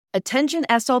Attention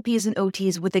SLPs and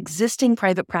OTs with existing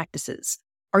private practices.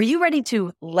 Are you ready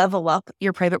to level up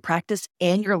your private practice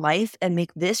and your life and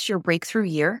make this your breakthrough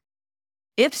year?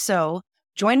 If so,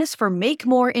 join us for Make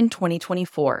More in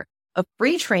 2024, a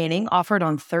free training offered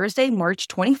on Thursday, March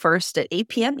 21st at 8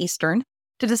 p.m. Eastern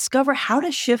to discover how to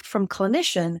shift from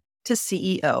clinician to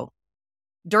CEO.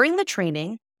 During the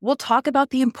training, we'll talk about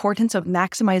the importance of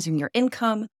maximizing your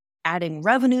income, adding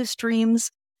revenue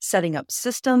streams, setting up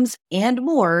systems, and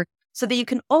more so that you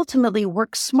can ultimately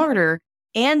work smarter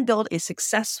and build a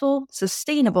successful,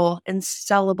 sustainable, and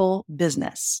sellable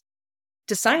business.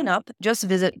 To sign up, just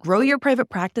visit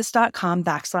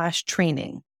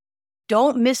growyourprivatepractice.com/training.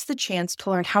 Don't miss the chance to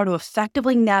learn how to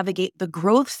effectively navigate the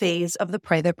growth phase of the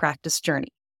private practice journey.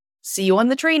 See you on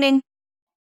the training.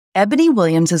 Ebony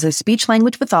Williams is a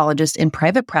speech-language pathologist in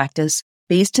private practice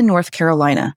based in North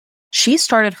Carolina. She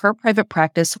started her private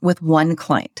practice with one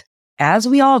client, as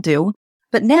we all do,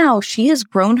 but now she has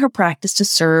grown her practice to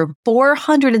serve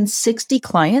 460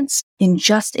 clients in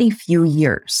just a few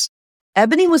years.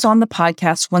 Ebony was on the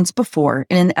podcast once before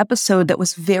in an episode that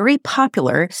was very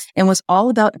popular and was all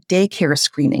about daycare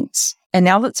screenings. And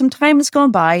now that some time has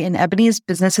gone by and Ebony's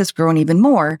business has grown even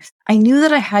more, I knew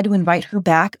that I had to invite her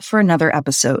back for another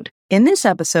episode. In this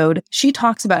episode, she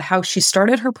talks about how she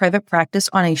started her private practice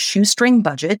on a shoestring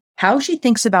budget, how she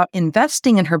thinks about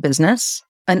investing in her business,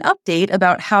 an update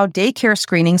about how daycare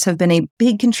screenings have been a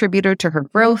big contributor to her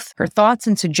growth, her thoughts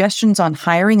and suggestions on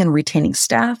hiring and retaining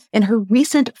staff, and her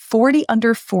recent 40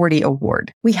 Under 40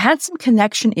 award. We had some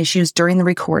connection issues during the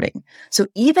recording, so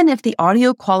even if the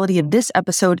audio quality of this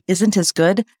episode isn't as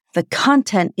good, the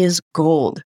content is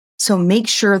gold. So make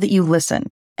sure that you listen.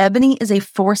 Ebony is a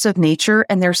force of nature,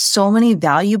 and there's so many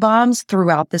value bombs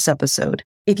throughout this episode.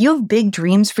 If you have big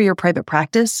dreams for your private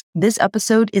practice, this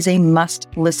episode is a must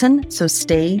listen, so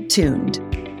stay tuned.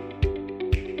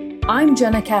 I'm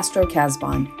Jenna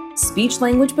Castro-Casbon,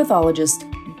 speech-language pathologist,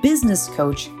 business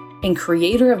coach, and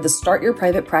creator of the Start Your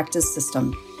Private Practice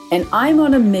system. And I'm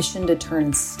on a mission to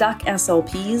turn stuck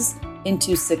SLPs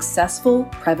into successful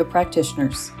private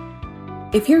practitioners.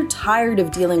 If you're tired of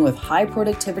dealing with high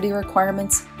productivity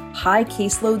requirements, high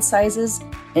caseload sizes,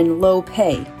 and low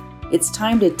pay, it's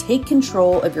time to take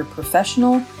control of your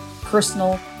professional,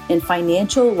 personal, and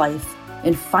financial life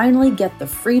and finally get the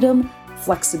freedom,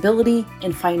 flexibility,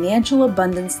 and financial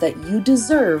abundance that you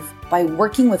deserve by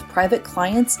working with private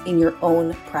clients in your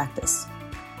own practice.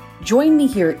 Join me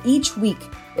here each week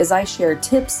as I share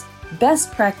tips,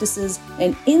 best practices,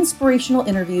 and inspirational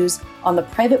interviews on the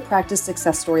Private Practice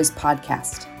Success Stories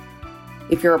podcast.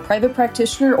 If you're a private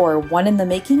practitioner or one in the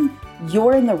making,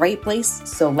 you're in the right place,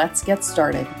 so let's get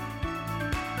started.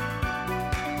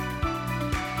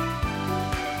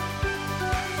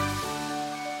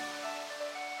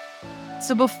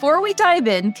 So before we dive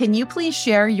in, can you please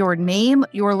share your name,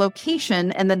 your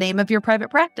location, and the name of your private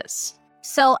practice?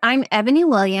 So I'm Ebony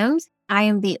Williams. I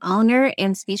am the owner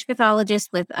and speech pathologist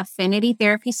with Affinity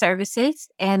Therapy Services,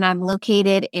 and I'm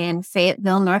located in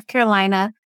Fayetteville, North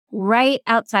Carolina, right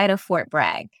outside of Fort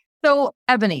Bragg. So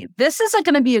Ebony, this is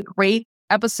going to be a great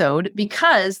episode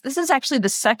because this is actually the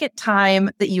second time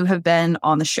that you have been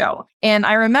on the show. And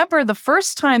I remember the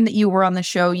first time that you were on the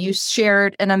show, you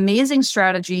shared an amazing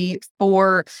strategy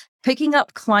for picking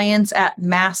up clients at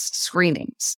mass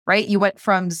screenings, right? You went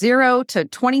from 0 to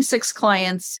 26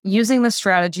 clients using the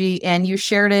strategy and you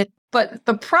shared it. But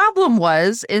the problem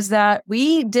is that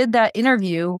we did that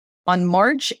interview on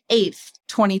March 8th,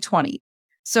 2020.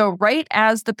 So right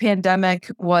as the pandemic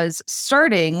was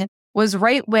starting, was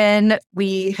right when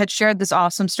we had shared this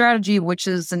awesome strategy, which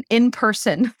is an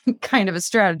in-person kind of a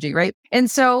strategy, right?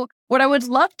 And so what I would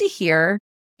love to hear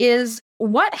is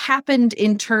what happened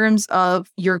in terms of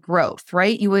your growth,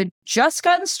 right? You had just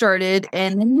gotten started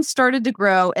and then you started to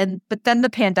grow, but then the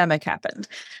pandemic happened.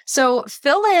 So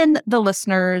fill in the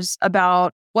listeners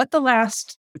about what the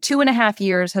last 2.5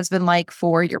 years has been like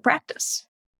for your practice.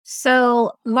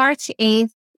 So March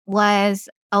 8th was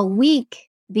a week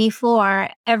before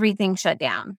everything shut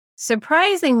down.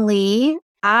 Surprisingly,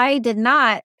 I did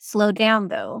not slow down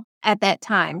though at that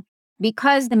time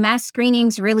because the mass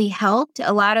screenings really helped.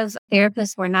 A lot of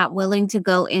therapists were not willing to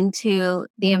go into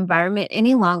the environment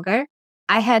any longer.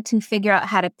 I had to figure out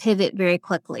how to pivot very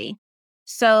quickly.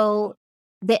 So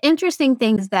the interesting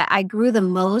thing is that I grew the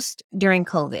most during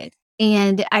COVID.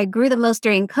 And I grew the most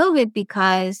during COVID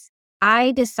because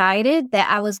I decided that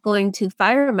I was going to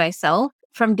fire myself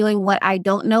from doing what I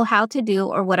don't know how to do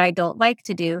or what I don't like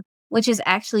to do, which is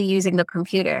actually using the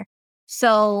computer.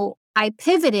 So I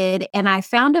pivoted and I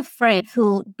found a friend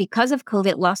who, because of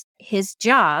COVID, lost his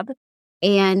job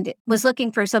and was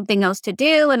looking for something else to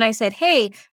do. And I said,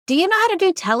 hey, do you know how to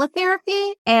do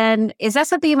teletherapy? And is that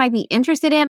something you might be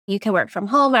interested in? You can work from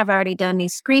home. I've already done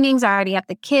these screenings. I already have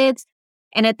the kids.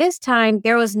 And at this time,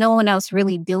 there was no one else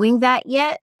really doing that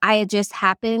yet. I had just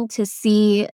happened to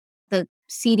see the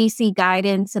CDC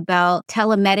guidance about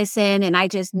telemedicine, and I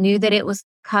just knew that it was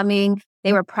coming.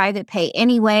 They were private pay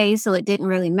anyway, so it didn't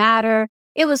really matter.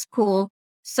 It was cool.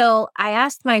 So I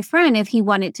asked my friend if he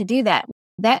wanted to do that.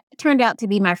 That turned out to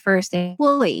be my first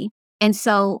employee. And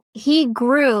so he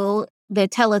grew the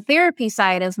teletherapy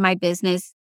side of my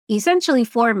business essentially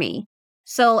for me.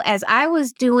 So as I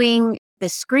was doing the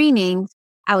screenings,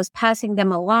 I was passing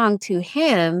them along to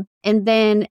him. And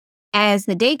then as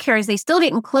the daycares, they still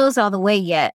didn't close all the way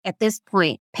yet at this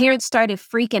point. Parents started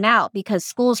freaking out because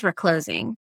schools were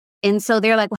closing. And so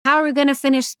they're like, well, how are we going to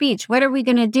finish speech? What are we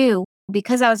going to do?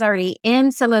 Because I was already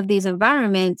in some of these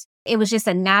environments, it was just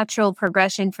a natural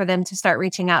progression for them to start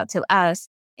reaching out to us.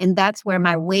 And that's where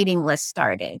my waiting list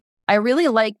started. I really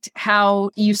liked how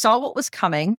you saw what was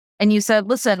coming and you said,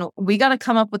 listen, we got to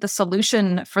come up with a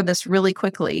solution for this really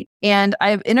quickly. And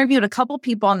I've interviewed a couple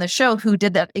people on the show who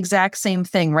did that exact same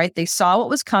thing, right? They saw what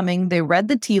was coming. They read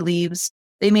the tea leaves.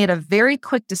 They made a very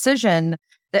quick decision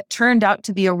that turned out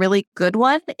to be a really good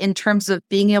one in terms of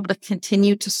being able to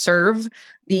continue to serve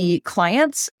the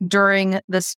clients during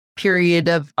this period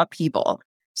of upheaval.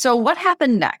 So what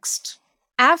happened next?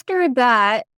 After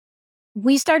that,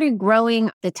 we started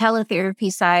growing the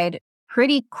teletherapy side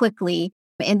pretty quickly.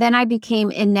 And then I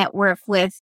became in network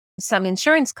with some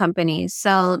insurance companies.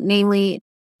 So namely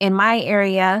in my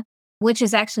area, which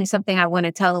is actually something I want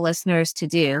to tell the listeners to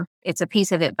do. It's a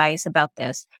piece of advice about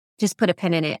this. Just put a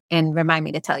pin in it and remind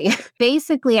me to tell you.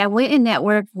 Basically, I went in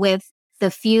network with the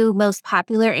few most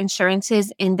popular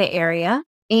insurances in the area.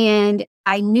 And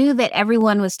I knew that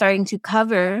everyone was starting to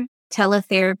cover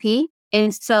teletherapy.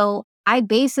 And so I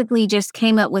basically just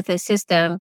came up with a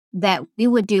system that we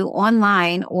would do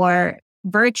online or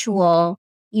virtual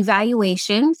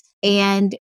evaluations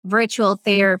and virtual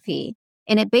therapy.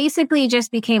 And it basically just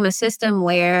became a system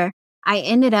where I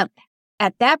ended up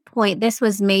at that point, this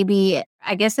was maybe,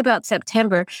 I guess about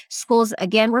September, schools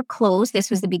again were closed. This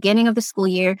was the beginning of the school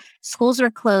year. Schools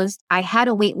were closed. I had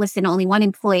a wait list and only one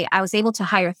employee. I was able to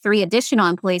hire 3 additional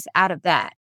employees out of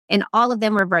that. And all of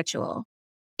them were virtual.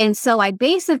 And so I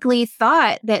basically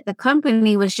thought that the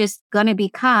company was just going to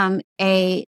become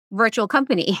a virtual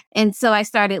company. And so I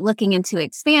started looking into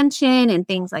expansion and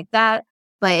things like that,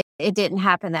 but it didn't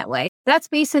happen that way. That's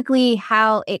basically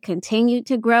how it continued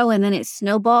to grow. And then it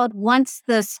snowballed once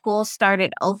the school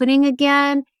started opening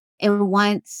again. And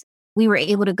once we were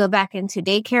able to go back into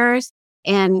daycares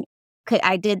and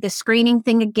I did the screening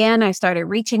thing again, I started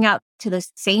reaching out to the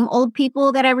same old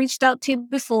people that I reached out to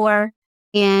before.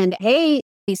 And hey,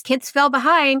 these kids fell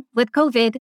behind with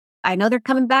COVID. I know they're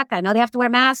coming back. I know they have to wear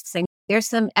masks. And there's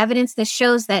some evidence that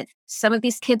shows that some of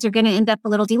these kids are going to end up a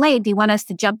little delayed. Do you want us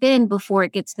to jump in before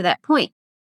it gets to that point?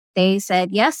 They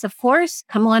said, yes, of course.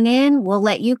 Come on in. We'll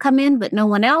let you come in, but no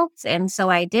one else. And so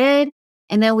I did.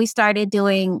 And then we started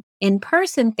doing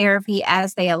in-person therapy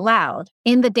as they allowed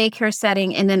in the daycare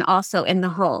setting and then also in the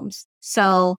homes.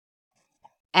 So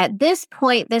at this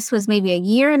point, this was maybe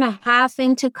 1.5 years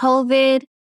into COVID.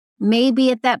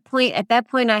 Maybe at that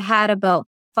point, I had about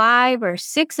 5 or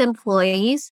 6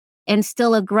 employees and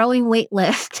still a growing wait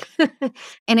list.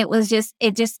 And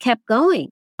it just kept going.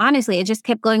 Honestly, it just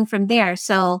kept going from there.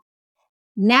 So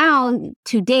now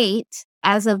to date,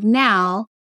 as of now,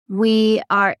 we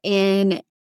are in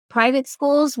private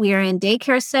schools, we are in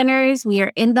daycare centers, we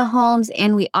are in the homes,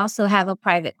 and we also have a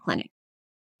private clinic.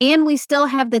 And we still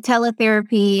have the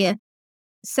teletherapy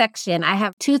section. I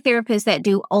have 2 therapists that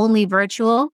do only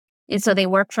virtual. And so they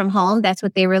work from home. That's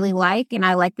what they really like. And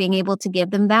I like being able to give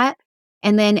them that.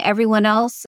 And then everyone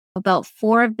else, about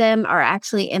 4 of them are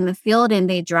actually in the field and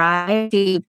they drive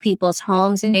to people's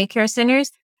homes and daycare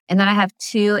centers. And then I have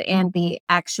 2 in the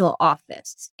actual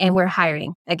office. And we're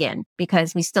hiring again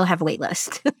because we still have a wait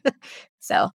list.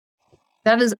 So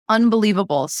that is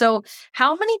unbelievable. So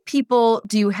how many people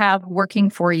do you have working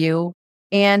for you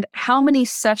and how many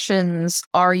sessions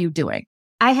are you doing?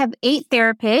 I have 8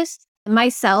 therapists.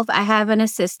 Myself, I have an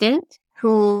assistant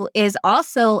who is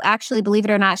also actually, believe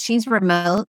it or not, she's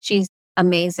remote. She's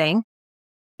amazing.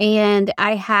 And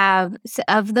I have,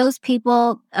 of those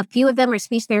people, a few of them are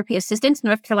speech therapy assistants.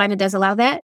 North Carolina does allow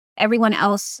that. Everyone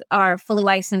else are fully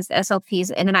licensed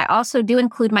SLPs. And then I also do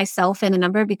include myself in the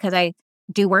number because I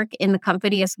do work in the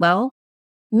company as well.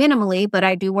 Minimally, but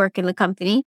I do work in the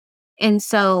company. And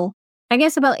so I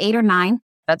guess about 8 or 9.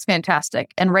 That's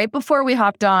fantastic. And right before we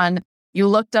hopped on, you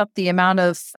looked up the amount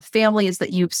of families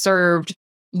that you've served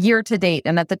year to date.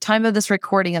 And at the time of this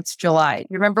recording, it's July.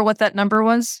 You remember what that number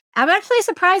was? I'm actually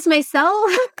surprised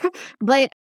myself,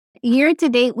 but year to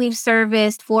date, we've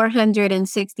serviced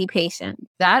 460 patients.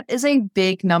 That is a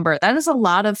big number. That is a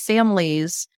lot of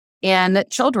families and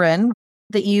children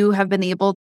that you have been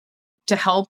able to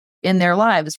help in their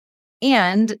lives.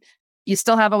 And you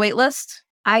still have a wait list?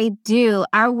 I do.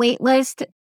 Our wait list,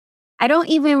 I don't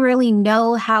even really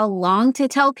know how long to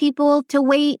tell people to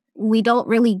wait. We don't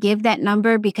really give that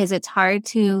number because it's hard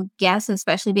to guess,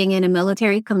 especially being in a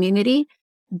military community.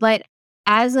 But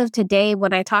as of today,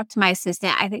 when I talk to my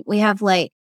assistant, I think we have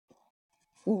like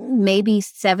maybe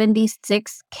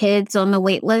 76 kids on the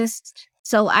wait list.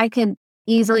 So I could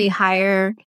easily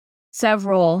hire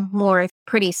several more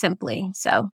pretty simply.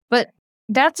 But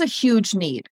that's a huge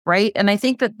need, right? And I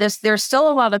think that there's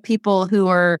still a lot of people who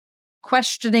are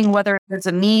questioning whether there's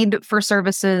a need for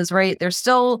services, right? There's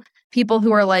still people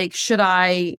who are like, should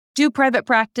I do private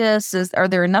practice? Are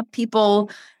there enough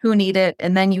people who need it?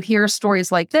 And then you hear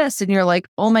stories like this and you're like,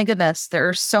 oh my goodness, there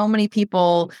are so many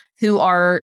people who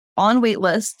are on wait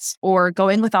lists or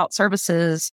going without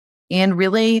services and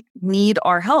really need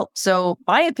our help. So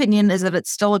my opinion is that it's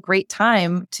still a great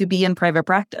time to be in private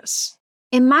practice.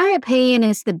 In my opinion,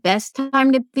 it's the best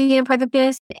time to be in private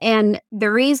practice. And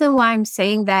the reason why I'm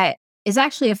saying that is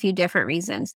actually a few different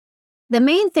reasons. The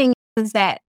main thing is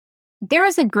that there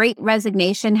is a great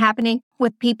resignation happening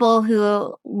with people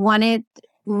who wanted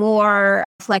more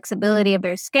flexibility of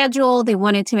their schedule. They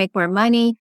wanted to make more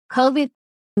money. COVID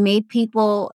made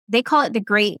people, they call it the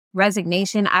great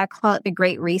resignation. I call it the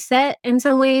great reset in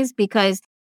some ways, because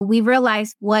we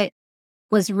realized what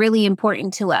was really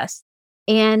important to us.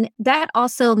 And that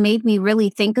also made me really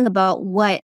think about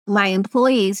what my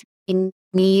employees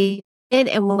needed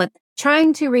and what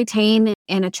trying to retain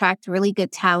and attract really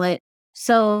good talent.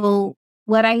 So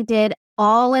what I did,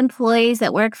 all employees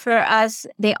that work for us,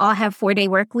 they all have 4-day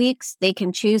work weeks. They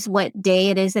can choose what day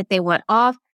it is that they want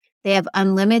off. They have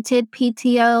unlimited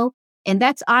PTO. And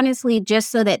that's honestly just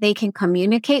so that they can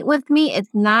communicate with me. It's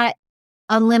not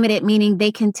unlimited, meaning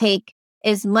they can take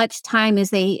as much time as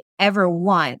they ever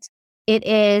want. It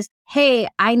is, hey,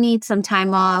 I need some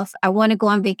time off. I want to go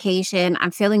on vacation.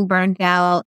 I'm feeling burned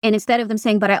out. And instead of them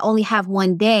saying, but I only have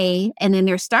 1 day, and then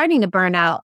they're starting to burn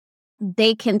out,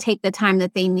 they can take the time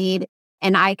that they need.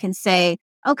 And I can say,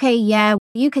 okay, yeah,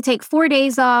 you could take 4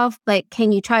 days off, but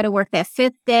can you try to work that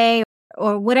 5th day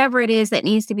or whatever it is that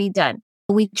needs to be done?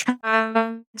 We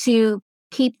try to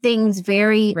keep things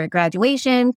very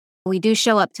graduation. We do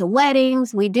show up to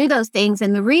weddings. We do those things.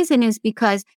 And the reason is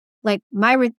because like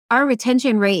our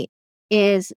retention rate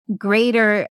is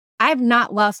greater. I've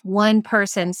not lost one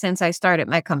person since I started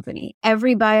my company.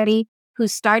 Everybody who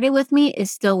started with me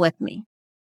is still with me,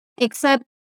 except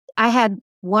I had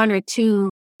 1 or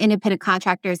 2 independent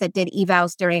contractors that did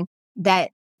evals during that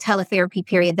teletherapy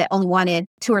period that only wanted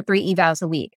 2 or 3 evals a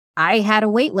week. I had a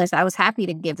wait list. I was happy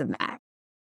to give them that.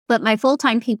 But my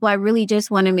full-time people, I really just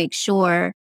want to make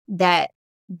sure that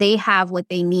they have what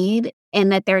they need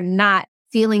and that they're not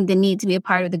feeling the need to be a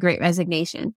part of the Great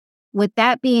Resignation. With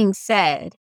that being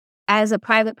said, as a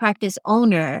private practice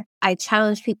owner, I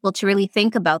challenge people to really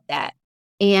think about that.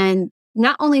 And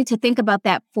not only to think about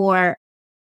that for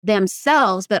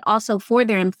themselves, but also for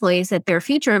their employees, that their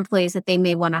future employees that they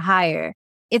may want to hire.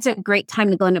 It's a great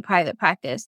time to go into private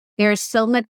practice. There's so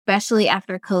much, especially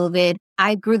after COVID.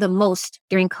 I grew the most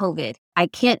during COVID. I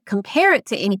can't compare it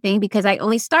to anything because I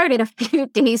only started a few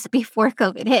days before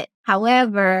COVID hit.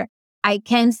 However, I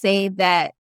can say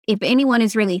that if anyone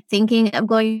is really thinking of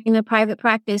going into private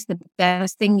practice, the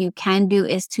best thing you can do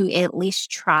is to at least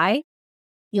try.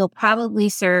 You'll probably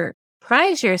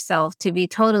surprise yourself, to be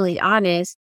totally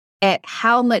honest, at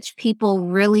how much people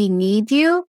really need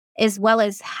you, as well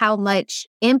as how much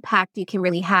impact you can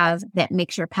really have that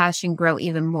makes your passion grow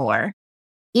even more.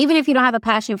 Even if you don't have a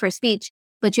passion for speech,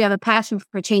 but you have a passion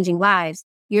for changing lives,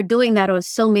 you're doing that on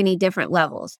so many different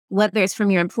levels, whether it's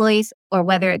from your employees or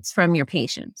whether it's from your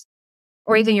patients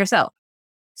or even yourself.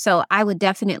 So I would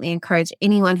definitely encourage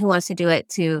anyone who wants to do it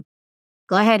to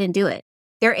go ahead and do it.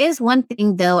 There is one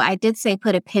thing, though, I did say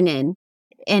put a pin in.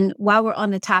 And while we're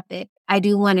on the topic, I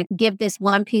do want to give this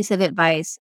one piece of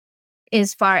advice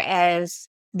as far as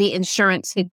the insurance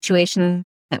situation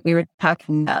that we were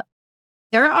talking about.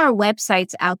 There are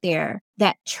websites out there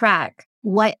that track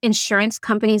what insurance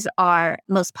companies are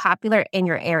most popular in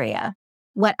your area.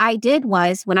 What I did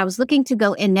was, when I was looking to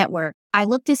go in network, I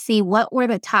looked to see what were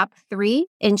the top 3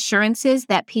 insurances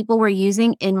that people were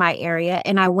using in my area,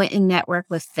 and I went in network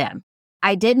with them.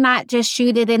 I did not just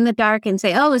shoot it in the dark and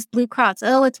say, oh, it's Blue Cross,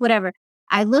 oh, it's whatever.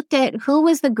 I looked at who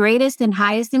was the greatest and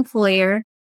highest employer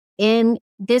in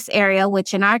this area,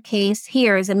 which in our case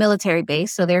here is a military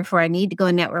base. So therefore I need to go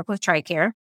and network with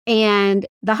TRICARE and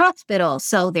the hospital.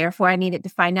 So therefore I needed to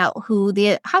find out who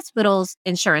the hospital's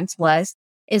insurance was,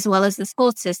 as well as the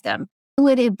school system. I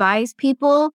would advise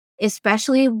people,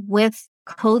 especially with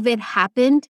COVID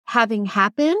having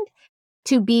happened,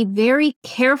 to be very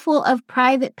careful of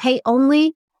private pay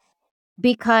only,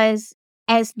 because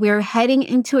as we're heading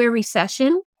into a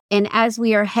recession and as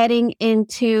we are heading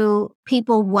into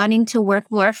people wanting to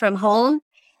work more from home,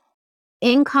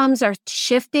 incomes are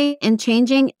shifting and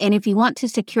changing. And if you want to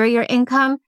secure your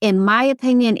income, in my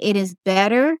opinion, it is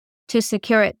better to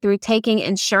secure it through taking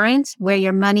insurance where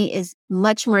your money is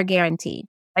much more guaranteed.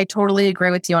 I totally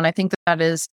agree with you. And I think that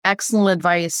is excellent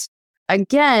advice,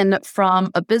 again,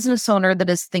 from a business owner that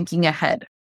is thinking ahead.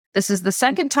 This is the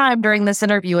second time during this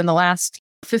interview in the last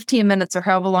 15 minutes or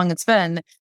however long it's been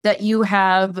that you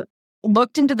have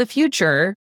looked into the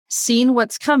future, seen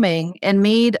what's coming, and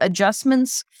made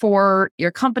adjustments for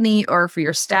your company or for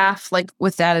your staff, like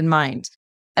with that in mind.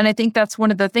 And I think that's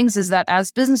one of the things is that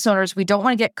as business owners, we don't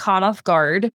want to get caught off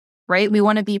guard, right? We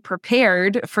want to be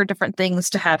prepared for different things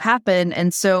to have happen.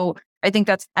 And so I think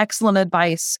that's excellent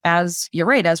advice as you're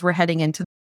right, as we're heading into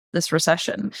this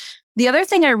recession. The other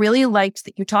thing I really liked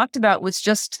that you talked about was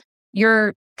just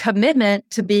your commitment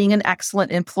to being an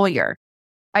excellent employer.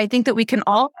 I think that we can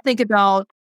all think about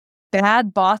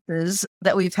bad bosses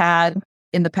that we've had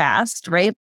in the past,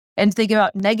 right? And think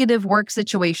about negative work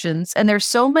situations. And there's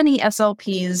so many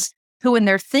SLPs who, when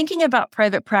they're thinking about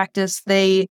private practice,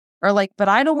 they are like, but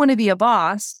I don't want to be a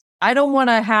boss. I don't want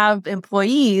to have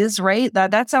employees, right?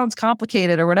 That sounds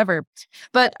complicated or whatever.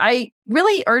 But I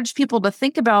really urge people to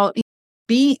think about,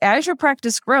 as your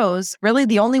practice grows, really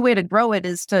the only way to grow it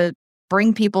is to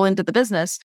bring people into the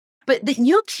business. But that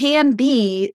you can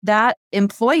be that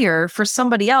employer for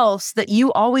somebody else that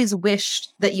you always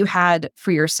wished that you had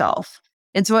for yourself.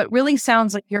 And so it really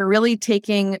sounds like you're really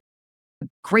taking a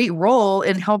great role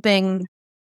in helping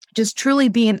just truly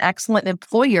be an excellent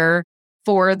employer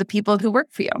for the people who work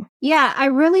for you. Yeah, I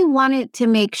really wanted to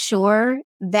make sure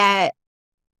that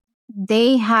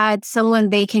they had someone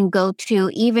they can go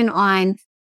to, even on,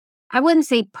 I wouldn't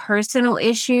say personal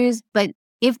issues, but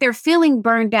if they're feeling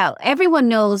burned out. Everyone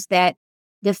knows that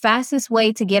the fastest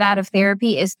way to get out of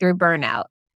therapy is through burnout.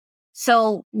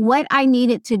 So what I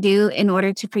needed to do in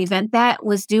order to prevent that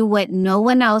was do what no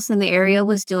one else in the area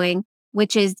was doing,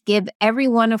 which is give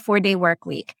everyone a 4-day work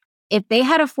week. If they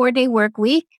had a 4-day work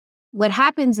week, what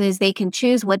happens is they can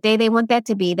choose what day they want that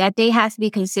to be. That day has to be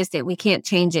consistent. We can't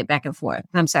change it back and forth.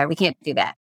 I'm sorry, we can't do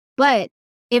that. But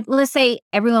if, let's say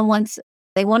everyone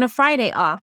they want a Friday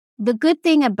off, the good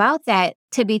thing about that,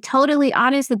 to be totally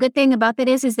honest, the good thing about that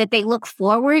is that they look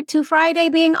forward to Friday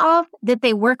being off, that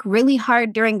they work really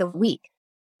hard during the week.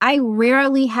 I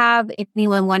rarely have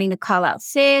anyone wanting to call out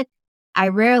sick. I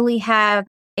rarely have,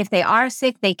 if they are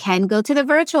sick, they can go to the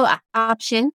virtual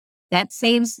option. That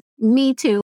saves me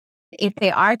too. If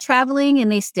they are traveling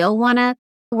and they still want to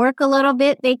work a little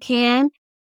bit, they can.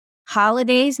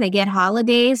 Holidays, they get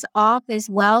holidays off as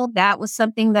well. That was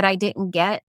something that I didn't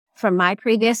get from my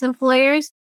previous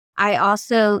employers.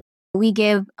 We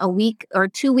give a week or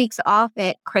 2 weeks off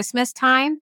at Christmas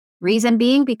time. Reason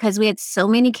being, because we had so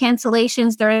many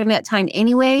cancellations during that time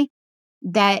anyway,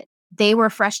 that they were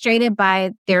frustrated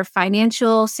by their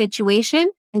financial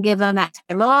situation and give them that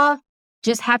time off.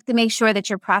 Just have to make sure that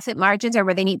your profit margins are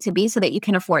where they need to be so that you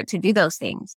can afford to do those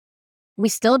things. We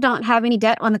still don't have any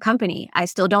debt on the company. I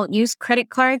still don't use credit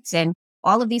cards and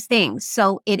all of these things.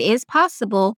 So it is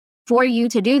possible for you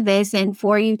to do this and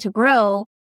for you to grow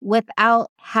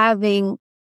without having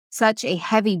such a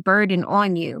heavy burden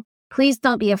on you. Please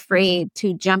don't be afraid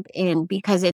to jump in,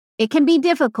 because it can be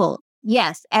difficult.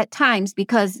 Yes, at times,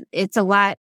 because it's a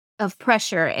lot of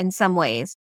pressure in some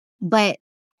ways. But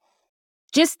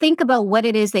just think about what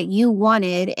it is that you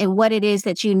wanted and what it is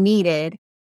that you needed,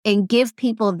 and give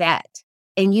people that.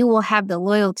 And you will have the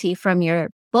loyalty from your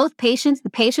both patients. The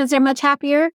patients are much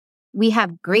happier. We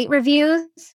have great reviews.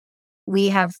 We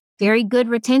have very good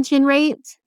retention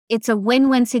rates. It's a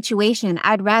win-win situation.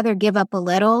 I'd rather give up a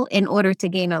little in order to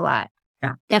gain a lot.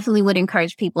 Yeah. Definitely would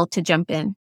encourage people to jump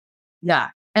in. Yeah.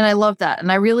 And I love that.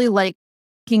 And I really like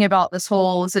thinking about this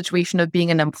whole situation of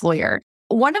being an employer.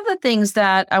 One of the things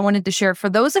that I wanted to share for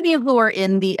those of you who are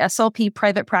in the SLP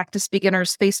Private Practice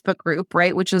Beginners Facebook group,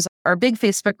 right, which is our big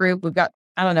Facebook group, we've got,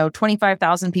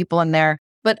 25,000 people in there.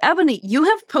 But Ebony, you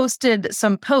have posted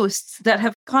some posts that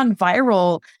have gone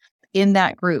viral in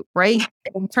that group, right?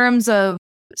 In terms of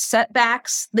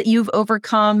setbacks that you've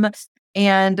overcome.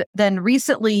 And then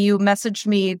recently you messaged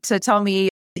me to tell me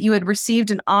that you had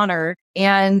received an honor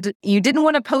and you didn't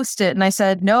want to post it. And I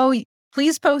said, no,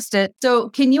 please post it. So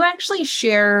can you actually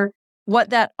share what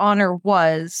that honor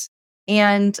was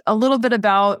and a little bit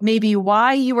about maybe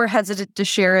why you were hesitant to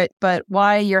share it, but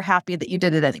why you're happy that you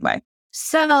did it anyway?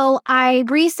 So I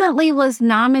recently was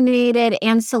nominated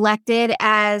and selected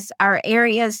as our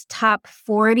area's top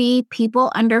 40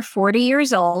 people under 40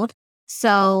 years old.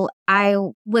 So I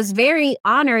was very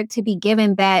honored to be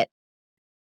given that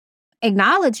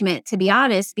acknowledgement, to be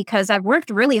honest, because I've worked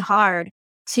really hard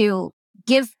to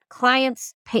give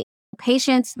clients,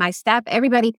 patients, my staff,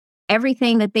 everybody,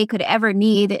 everything that they could ever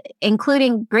need,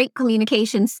 including great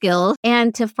communication skills.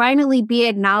 And to finally be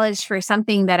acknowledged for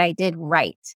something that I did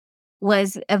right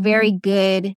was a very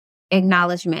good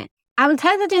acknowledgement. I was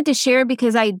hesitant to share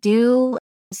because I do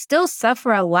still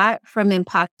suffer a lot from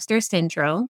imposter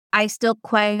syndrome. I still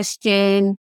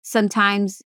question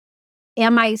sometimes,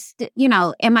 am I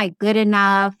good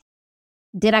enough?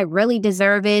 Did I really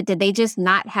deserve it? Did they just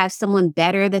not have someone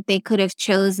better that they could have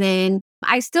chosen?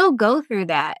 I still go through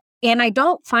that. And I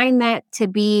don't find that to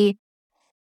be,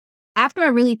 after I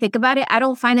really think about it, I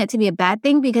don't find it to be a bad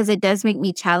thing because it does make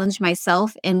me challenge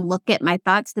myself and look at my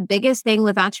thoughts. The biggest thing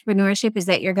with entrepreneurship is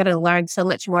that you're going to learn so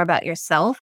much more about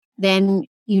yourself than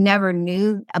you never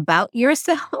knew about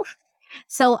yourself.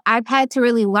 So I've had to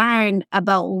really learn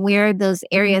about where those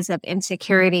areas of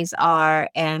insecurities are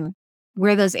and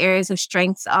where those areas of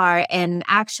strengths are and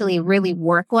actually really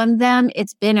work on them.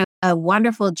 It's been a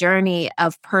wonderful journey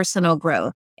of personal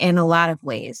growth in a lot of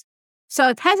ways. So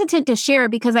it's hesitant to share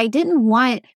because I didn't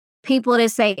want people to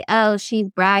say, oh, she's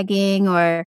bragging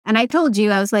and I told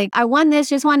you, I was like, I won this,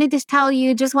 just wanted to tell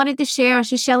you, just wanted to share, I was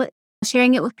just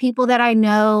sharing it with people that I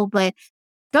know, but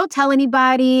don't tell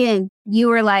anybody. And you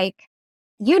were like,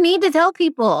 you need to tell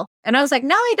people. And I was like,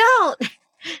 no, I don't.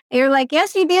 You're like,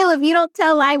 yes, you do. If you don't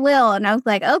tell, I will. And I was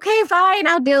like, okay, fine,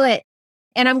 I'll do it.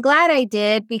 And I'm glad I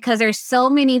did because there's so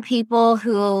many people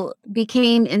who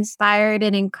became inspired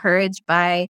and encouraged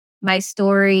by my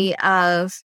story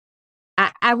of,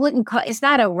 I wouldn't call, it's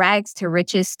not a rags to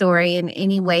riches story in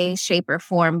any way, shape, or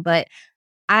form, but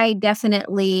I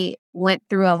definitely went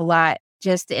through a lot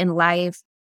just in life,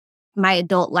 my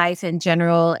adult life in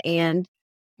general, and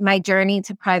my journey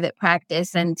to private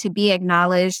practice, and to be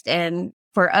acknowledged and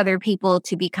for other people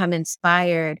to become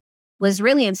inspired was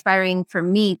really inspiring for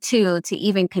me too, to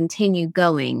even continue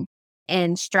going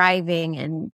and striving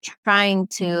and trying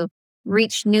to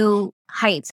reach new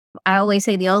heights. I always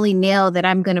say the only nail that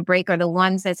I'm going to break are the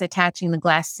ones that's attaching the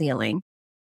glass ceiling.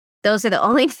 Those are the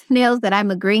only nails that I'm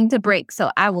agreeing to break.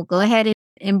 So I will go ahead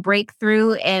and break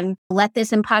through and let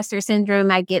this imposter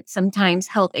syndrome I get sometimes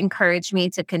help encourage me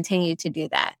to continue to do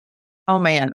that. Oh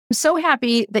man, I'm so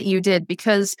happy that you did,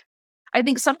 because I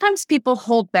think sometimes people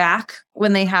hold back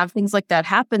when they have things like that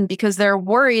happen because they're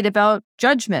worried about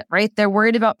judgment, right? They're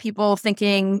worried about people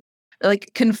thinking,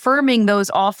 like confirming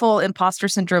those awful imposter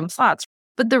syndrome thoughts.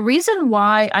 But the reason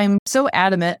why I'm so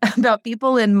adamant about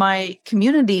people in my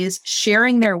communities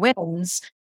sharing their wins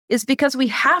is because we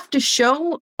have to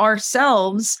show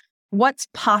ourselves what's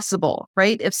possible,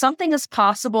 right? If something is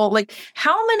possible, like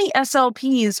how many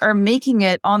SLPs are making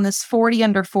it on this 40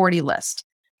 under 40 list?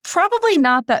 Probably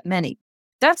not that many.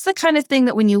 That's the kind of thing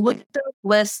that when you look at the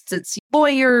lists, it's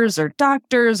lawyers or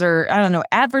doctors or, I don't know,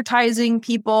 advertising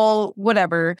people,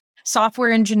 whatever,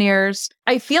 software engineers.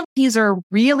 I feel these are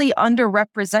really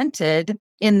underrepresented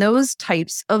in those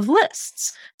types of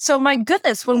lists. So my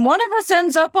goodness, when one of us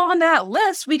ends up on that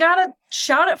list, we got to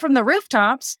shout it from the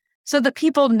rooftops so that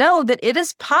people know that it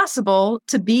is possible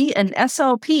to be an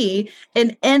SLP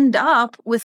and end up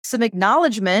with some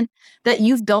acknowledgement that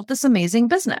you've built this amazing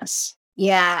business.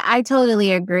 Yeah, I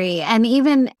totally agree. And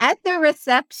even at the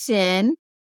reception,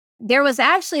 there was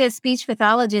actually a speech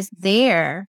pathologist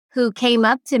there who came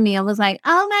up to me and was like,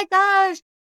 oh my gosh,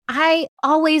 I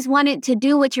always wanted to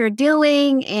do what you're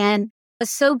doing. And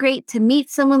it's so great to meet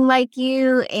someone like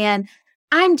you. And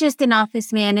I'm just an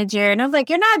office manager. And I was like,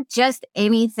 you're not just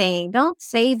anything. Don't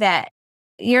say that.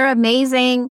 You're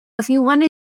amazing. If you want to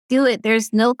do it,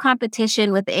 there's no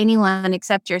competition with anyone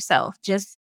except yourself.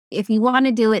 Just if you want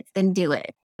to do it, then do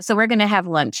it. So we're going to have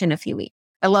lunch in a few weeks.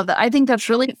 I love that. I think that's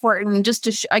really important just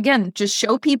to, again, just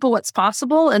show people what's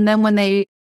possible. And then when they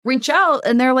reach out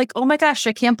and they're like, oh my gosh,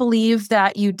 I can't believe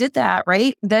that you did that,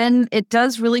 right? Then it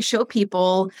does really show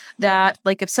people that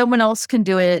like if someone else can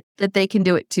do it, that they can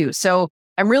do it too. So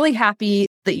I'm really happy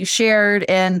that you shared.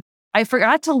 And I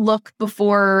forgot to look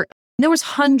before, there was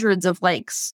hundreds of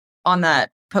likes on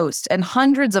that post and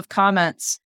hundreds of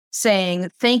comments saying,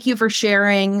 thank you for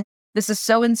sharing. This is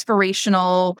so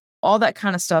inspirational. all that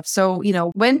kind of stuff. So,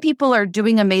 when people are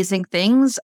doing amazing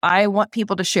things, I want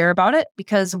people to share about it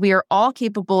because we are all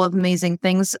capable of amazing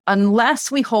things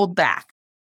unless we hold back.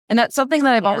 And that's something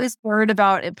that I've always heard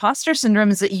about imposter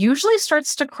syndrome is it usually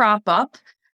starts to crop up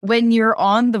when you're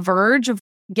on the verge of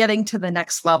getting to the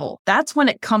next level. That's when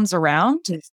it comes around.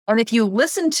 And if you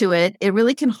listen to it, it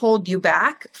really can hold you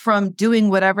back from doing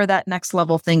whatever that next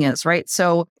level thing is, right?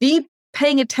 So be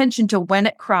paying attention to when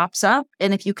it crops up.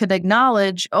 And if you could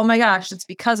acknowledge, oh my gosh, it's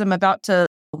because I'm about to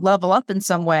level up in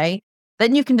some way,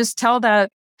 then you can just tell that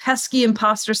pesky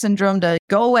imposter syndrome to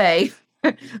go away.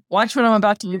 Watch what I'm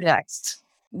about to do next.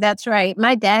 That's right.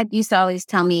 My dad used to always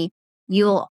tell me,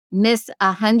 you'll miss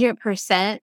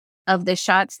 100% of the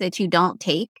shots that you don't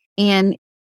take. And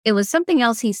it was something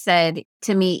else he said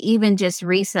to me, even just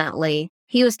recently.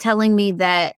 He was telling me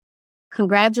that,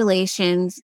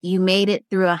 congratulations, you made it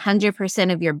through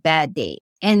 100% of your bad day.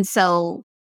 And so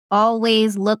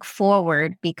always look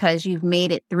forward because you've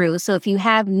made it through. So if you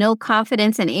have no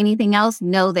confidence in anything else,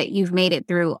 know that you've made it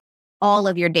through all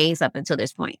of your days up until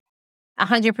this point.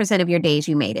 100% of your days,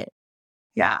 you made it.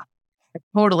 Yeah,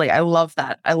 totally. I love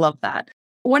that.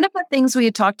 One of the things we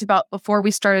had talked about before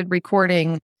we started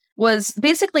recording was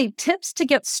basically tips to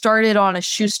get started on a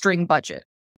shoestring budget.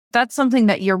 That's something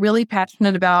that you're really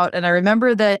passionate about. And I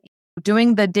remember that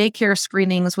doing the daycare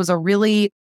screenings was a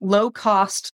really low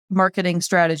cost marketing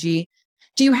strategy.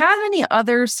 Do you have any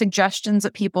other suggestions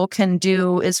that people can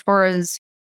do as far as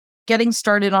getting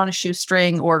started on a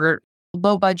shoestring or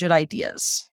low budget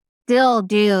ideas? Still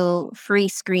do free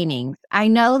screenings. I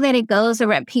know that it goes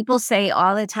around. People say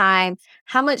all the time,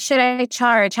 how much should I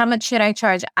charge? How much should I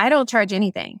charge? I don't charge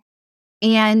anything.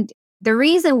 And the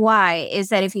reason why is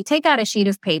that if you take out a sheet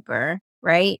of paper,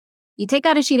 right? You take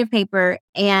out a sheet of paper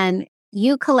and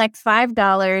you collect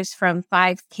 $5 from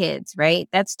 5 kids, right?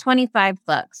 That's $25.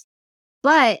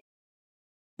 But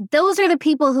those are the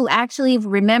people who actually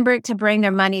remembered to bring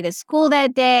their money to school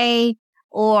that day,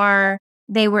 or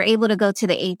they were able to go to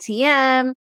the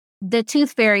ATM. The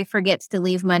tooth fairy forgets to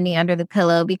leave money under the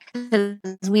pillow because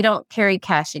we don't carry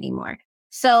cash anymore.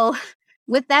 So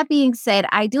with that being said,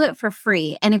 I do it for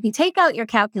free. And if you take out your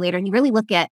calculator and you really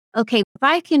look at, okay, if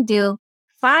I can do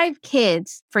 5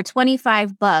 kids for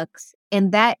 $25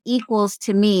 and that equals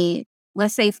to me,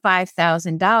 let's say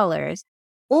 $5,000,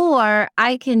 or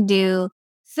I can do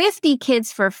 50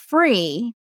 kids for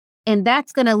free and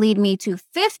that's going to lead me to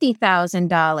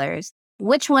 $50,000.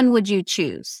 Which one would you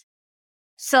choose?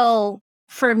 So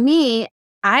for me,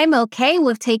 I'm okay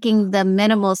with taking the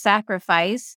minimal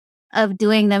sacrifice of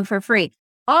doing them for free.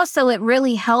 Also, it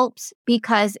really helps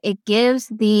because it gives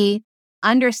the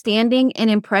understanding and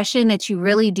impression that you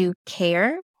really do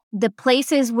care. The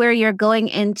places where you're going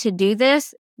in to do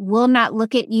this will not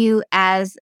look at you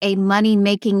as a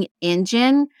money-making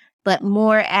engine, but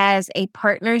more as a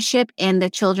partnership in the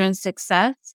children's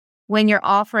success when you're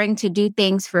offering to do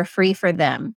things for free for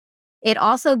them. It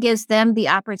also gives them the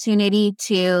opportunity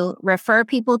to refer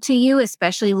people to you,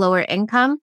 especially lower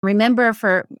income. Remember,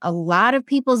 for a lot of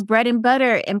people's bread and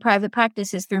butter in private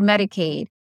practice is through Medicaid.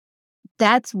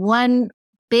 That's one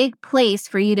big place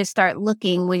for you to start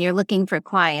looking when you're looking for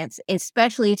clients,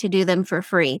 especially to do them for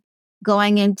free.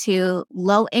 Going into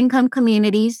low income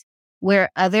communities where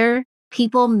other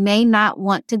people may not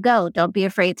want to go. Don't be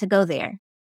afraid to go there.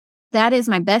 That is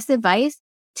my best advice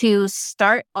to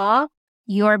start off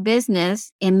your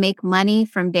business and make money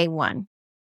from day 1,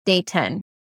 day 10.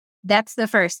 That's the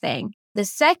first thing. The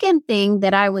second thing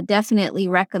that I would definitely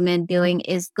recommend doing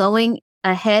is going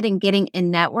ahead and getting a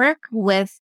network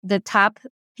with the top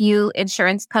few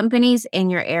insurance companies in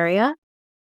your area.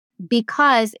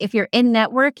 Because if you're in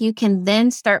network, you can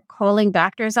then start calling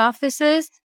doctor's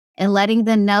offices and letting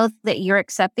them know that you're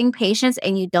accepting patients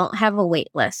and you don't have a wait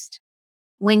list.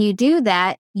 When you do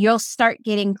that, you'll start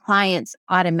getting clients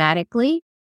automatically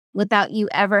without you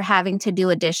ever having to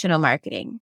do additional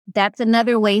marketing. That's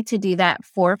another way to do that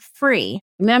for free.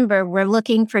 Remember, we're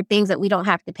looking for things that we don't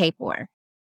have to pay for.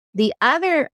 The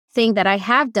other thing that I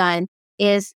have done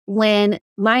is when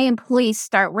my employees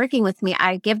start working with me,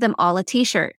 I give them all a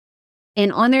t-shirt.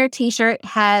 And on their t-shirt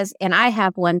has, and I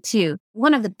have one too,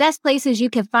 one of the best places you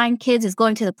can find kids is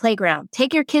going to the playground.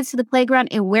 Take your kids to the playground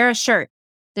and wear a shirt.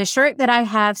 The shirt that I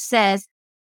have says,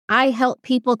 I help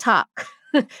people talk.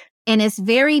 And it's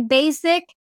very basic.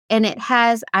 And it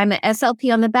has, I'm an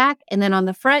SLP on the back. And then on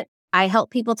the front, I help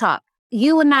people talk.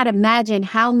 You would not imagine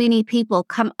how many people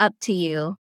come up to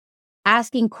you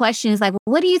asking questions like,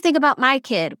 what do you think about my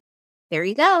kid? There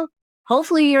you go.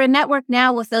 Hopefully you're a network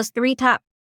now with those 3 top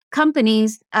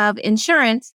companies of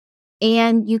insurance,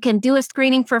 and you can do a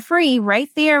screening for free right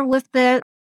there with the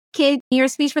kid, you're a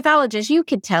speech pathologist. You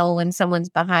could tell when someone's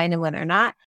behind and when they're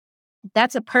not.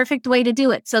 That's a perfect way to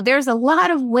do it. So there's a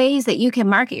lot of ways that you can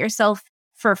market yourself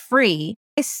for free.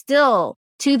 I still,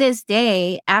 to this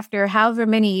day, after however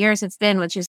many years it's been,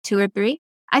 which is 2 or 3,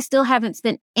 I still haven't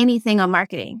spent anything on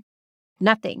marketing.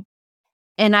 Nothing.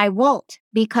 And I won't,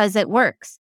 because it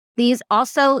works. These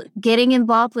also getting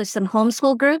involved with some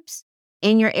homeschool groups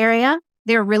in your area.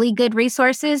 They're really good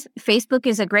resources. Facebook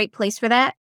is a great place for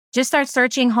that. Just start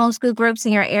searching homeschool groups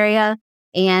in your area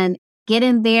and get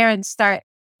in there and start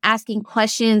asking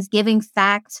questions, giving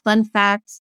facts, fun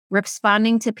facts,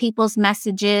 responding to people's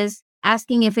messages,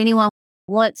 asking if anyone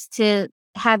wants to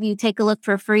have you take a look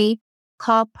for free.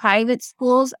 Call private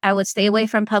schools. I would stay away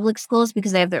from public schools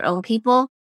because they have their own people,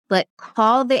 but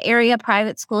call the area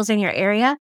private schools in your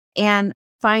area and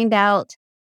find out,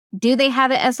 do they have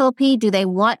an SLP? Do they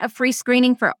want a free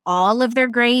screening for all of their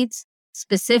grades,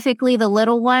 specifically the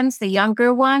little ones, the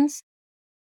younger ones?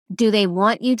 Do they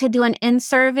want you to do an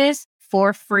in-service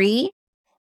for free?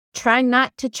 Try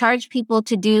not to charge people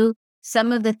to do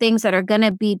some of the things that are going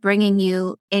to be bringing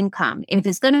you income. If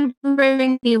it's going to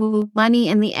bring you money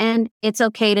in the end, it's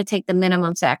okay to take the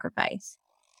minimum sacrifice.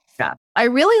 Yeah. I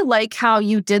really like how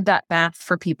you did that math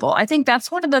for people. I think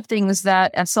that's one of the things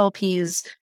that SLPs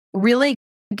really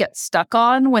get stuck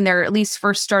on when they're at least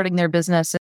first starting their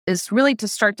business, is really to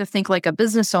start to think like a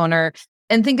business owner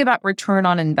and think about return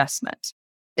on investment.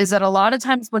 Is that a lot of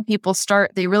times when people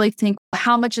start, they really think,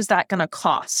 how much is that going to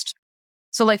cost?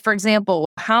 So like, for example,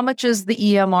 how much is the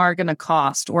EMR going to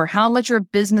cost? Or how much are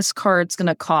business cards going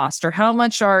to cost? Or how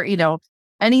much are,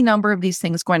 any number of these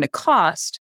things going to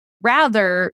cost?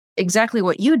 Rather, exactly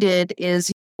what you did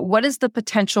is, what is the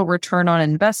potential return on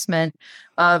investment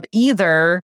of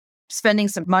either spending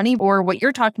some money or what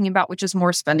you're talking about, which is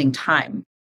more spending time.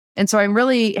 And so I'm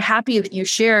really happy that you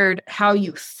shared how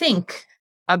you think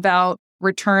about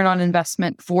return on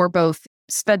investment for both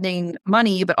spending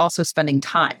money, but also spending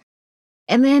time.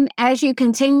 And then as you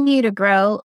continue to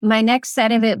grow, my next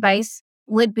set of advice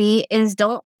would be is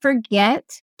don't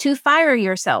forget to fire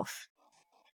yourself.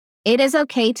 It is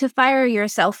okay to fire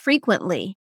yourself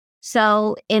frequently.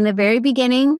 So in the very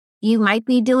beginning, you might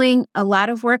be doing a lot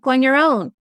of work on your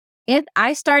own.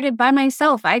 I started by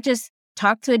myself. I just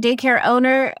talked to a daycare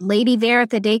owner, lady there at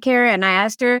the daycare, and I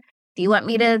asked her, do you want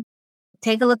me to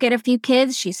take a look at a few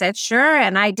kids? She said, sure.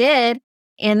 And I did.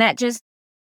 And that just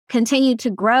continued to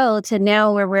grow to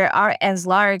now where we are as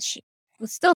large. We're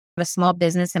still a small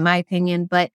business, in my opinion,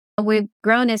 but we've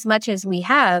grown as much as we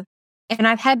have. And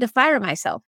I've had to fire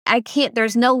myself.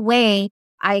 There's no way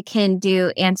I can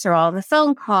answer all the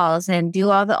phone calls and do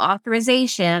all the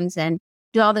authorizations and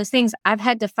do all those things. I've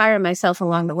had to fire myself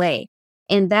along the way.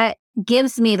 And that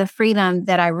gives me the freedom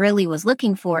that I really was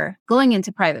looking for going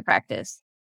into private practice.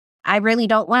 I really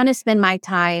don't want to spend my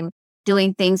time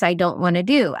doing things I don't want to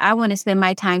do. I want to spend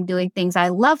my time doing things I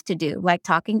love to do, like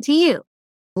talking to you,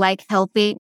 like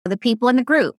helping the people in the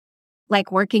group,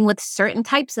 like working with certain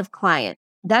types of clients.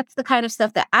 That's the kind of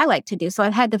stuff that I like to do. So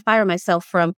I've had to fire myself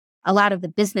from a lot of the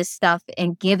business stuff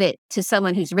and give it to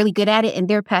someone who's really good at it and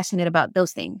they're passionate about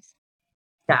those things.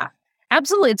 Yeah,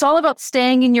 absolutely. It's all about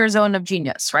staying in your zone of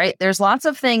genius, right? There's lots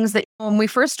of things that when we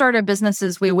first started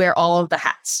businesses, we wear all of the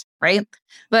hats, right?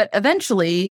 But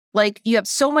eventually, like, you have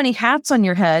so many hats on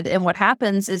your head, and what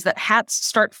happens is that hats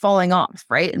start falling off,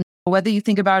 right? And whether you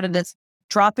think about it as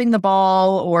dropping the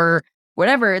ball or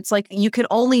whatever, it's like you can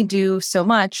only do so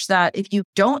much that if you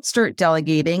don't start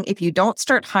delegating, if you don't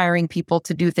start hiring people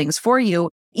to do things for you,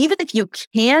 even if you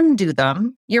can do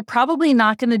them, you're probably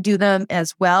not going to do them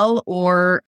as well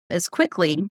or as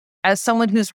quickly as someone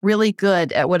who's really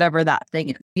good at whatever that thing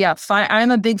is. Yeah,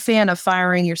 I'm a big fan of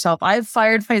firing yourself. I've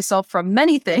fired myself from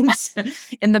many things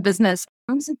in the business.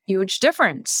 It's a huge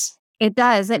difference. It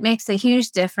does. It makes a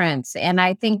huge difference. And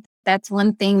I think that's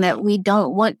one thing that we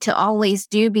don't want to always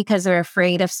do because we're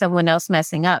afraid of someone else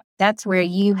messing up. That's where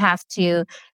you have to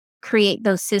create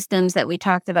those systems that we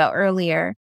talked about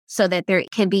earlier so that they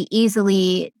can be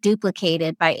easily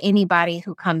duplicated by anybody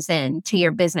who comes in to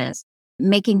your business.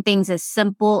 Making things as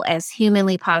simple as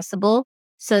humanly possible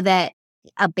so that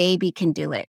a baby can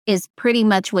do it is pretty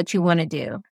much what you want to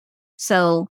do.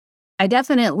 So I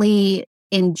definitely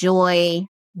enjoy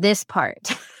this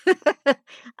part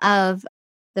of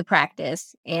the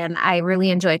practice. And I really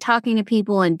enjoy talking to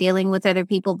people and dealing with other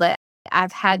people, but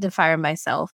I've had to fire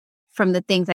myself from the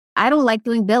things I don't like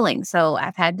doing billing. So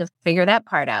I've had to figure that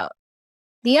part out.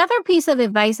 The other piece of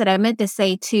advice that I meant to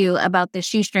say too about the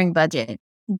shoestring budget,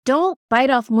 don't bite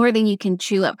off more than you can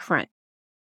chew up front.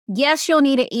 Yes, you'll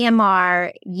need an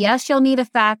EMR. Yes, you'll need a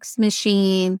fax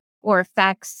machine or a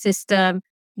fax system.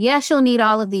 Yes, you'll need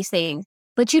all of these things,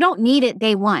 but you don't need it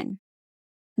day one.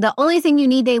 The only thing you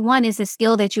need day one is the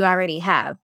skill that you already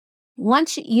have.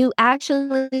 Once you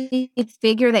actually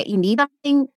figure that you need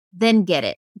something, then get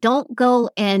it. Don't go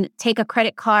and take a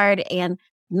credit card and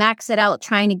max it out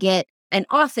trying to get an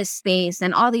office space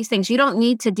and all these things. You don't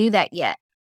need to do that yet.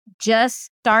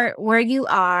 Just start where you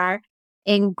are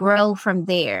and grow from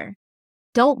there.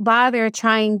 Don't bother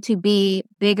trying to be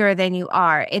bigger than you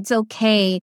are. It's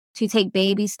okay to take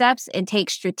baby steps and take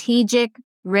strategic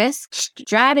risks.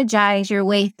 Strategize your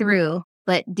way through,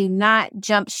 but do not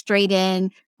jump straight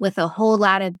in with a whole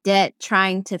lot of debt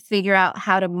trying to figure out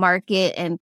how to market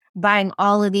and buying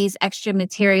all of these extra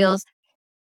materials.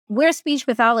 We're speech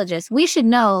pathologists. We should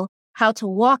know how to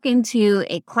walk into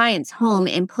a client's home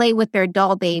and play with their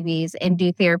doll babies and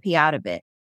do therapy out of it.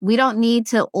 We don't need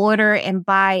to order and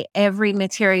buy every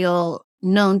material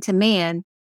known to man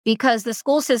because the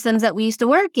school systems that we used to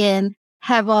work in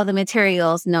have all the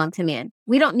materials known to man.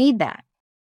 We don't need that.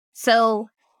 So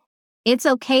it's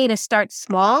okay to start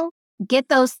small. Get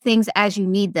those things as you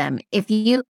need them. If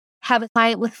you have a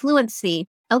client with fluency,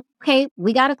 okay,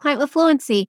 we got a client with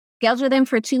fluency. Schedule them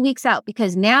for 2 weeks out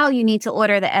because now you need to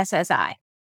order the SSI.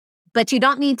 But you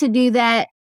don't need to do that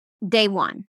day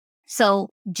one.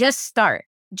 So just start.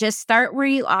 Just start where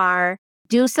you are.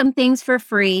 Do some things for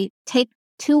free. Take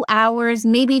 2 hours.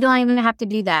 Maybe you don't even have to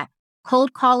do that.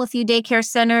 Cold call a few daycare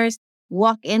centers.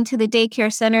 Walk into the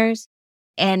daycare centers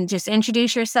and just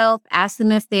introduce yourself. Ask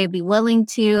them if they'd be willing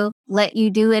to let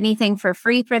you do anything for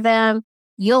free for them.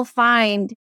 You'll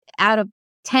find out of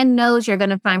 10 no's, you're going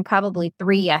to find probably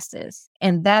 3 yeses.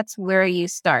 And that's where you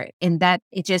start. And that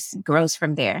it just grows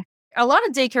from there. A lot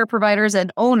of daycare providers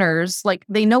and owners, like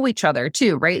they know each other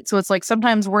too, right? So it's like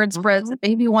sometimes word spreads that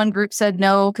maybe one group said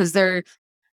no because they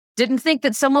didn't think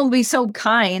that someone would be so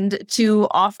kind to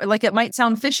offer, like it might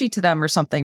sound fishy to them or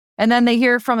something. And then they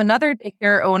hear from another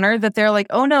daycare owner that they're like,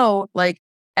 oh no, like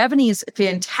Ebony's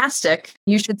fantastic.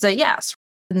 You should say yes.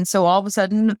 And so all of a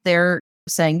sudden they're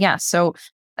saying yes. So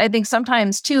I think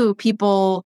sometimes too,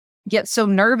 people get so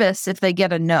nervous if they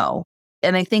get a no.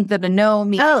 And I think that a no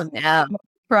means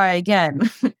try again,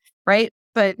 right?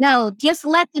 But no, just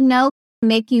let the no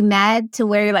make you mad to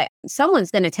where you're like, someone's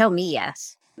going to tell me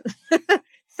yes.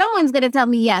 Someone's going to tell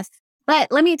me yes. But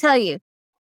let me tell you,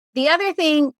 the other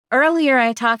thing earlier,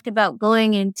 I talked about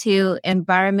going into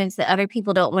environments that other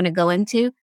people don't want to go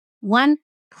into. One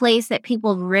place that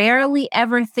people rarely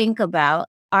ever think about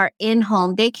are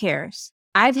in-home daycares.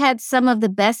 I've had some of the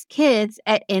best kids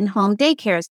at in-home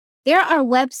daycares. There are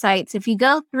websites, if you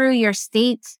go through your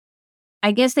states,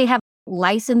 I guess they have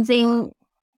licensing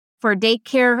for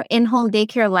daycare, in-home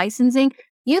daycare licensing.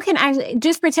 You can actually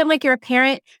just pretend like you're a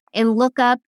parent and look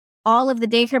up all of the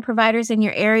daycare providers in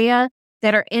your area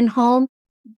that are in-home,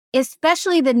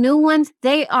 especially the new ones.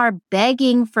 They are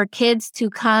begging for kids to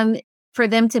come for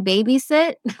them to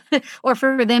babysit or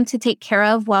for them to take care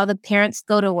of while the parents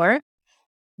go to work.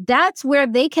 That's where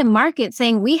they can market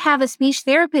saying, we have a speech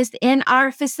therapist in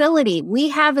our facility. We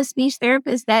have a speech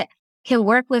therapist that can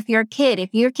work with your kid. If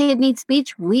your kid needs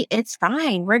speech, it's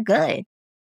fine. We're good.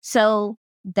 So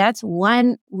that's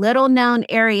one little known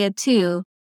area too.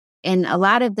 And a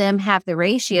lot of them have the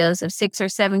ratios of 6 or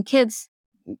 7 kids.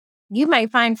 You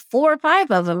might find 4 or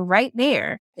 5 of them right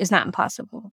there. It's not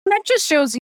impossible. That just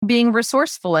shows you being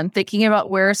resourceful and thinking about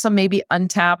where some maybe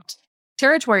untapped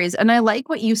territories. And I like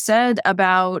what you said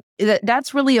about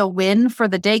that's really a win for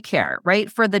the daycare,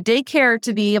 right? For the daycare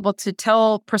to be able to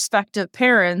tell prospective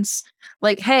parents,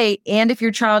 like, hey, and if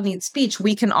your child needs speech,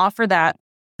 we can offer that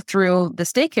through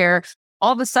this daycare.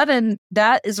 All of a sudden,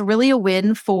 that is really a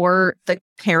win for the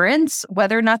parents,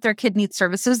 whether or not their kid needs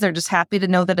services. They're just happy to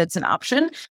know that it's an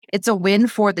option. It's a win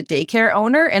for the daycare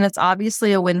owner, and it's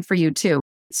obviously a win for you too.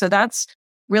 So that's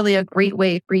really a great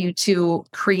way for you to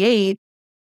create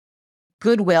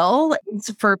goodwill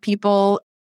for people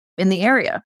in the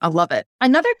area. I love it.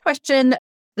 Another question,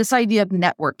 this idea of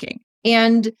networking.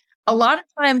 And a lot of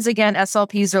times, again,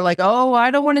 SLPs are like, oh, I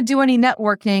don't want to do any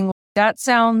networking. That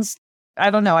sounds,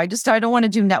 I don't know. I don't want to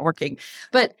do networking.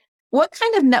 But what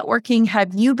kind of networking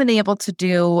have you been able to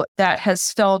do that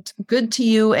has felt good to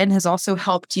you and has also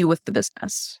helped you with the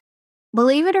business?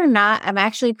 Believe it or not, I'm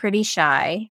actually pretty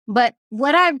shy. But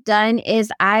what I've done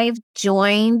is I've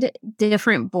joined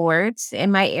different boards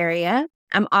in my area.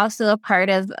 I'm also a part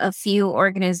of a few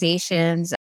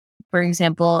organizations. For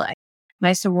example,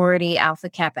 my sorority, Alpha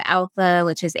Kappa Alpha,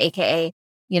 which is AKA,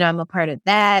 I'm a part of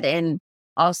that. And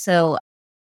also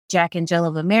Jack and Jill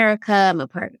of America, I'm a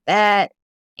part of that.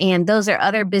 And those are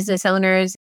other business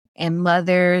owners and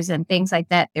mothers and things like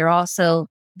that. They're also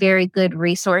very good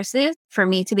resources for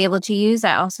me to be able to use.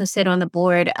 I also sit on the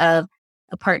board of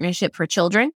a partnership for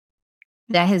children.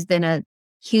 That has been a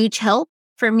huge help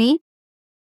for me.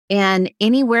 And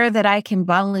anywhere that I can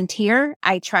volunteer,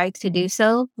 I try to do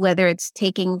so, whether it's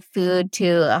taking food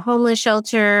to a homeless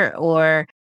shelter or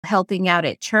helping out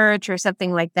at church or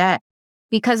something like that.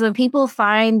 Because when people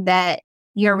find that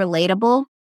you're relatable,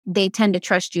 they tend to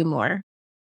trust you more.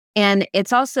 And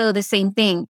it's also the same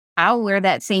thing. I'll wear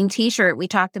that same t-shirt we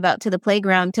talked about to the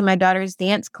playground to my daughter's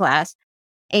dance class.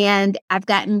 And I've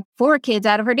gotten 4 kids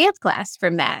out of her dance class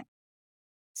from that.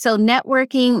 So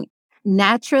networking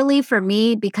naturally for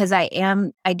me, because I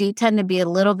do tend to be a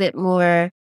little bit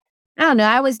more, I don't know,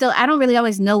 I don't really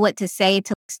always know what to say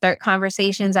to start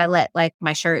conversations. I let like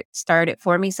my shirt start it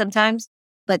for me sometimes.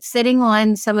 But sitting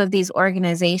on some of these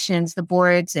organizations, the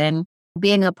boards, and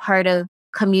being a part of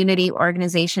community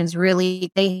organizations,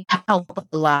 really, they help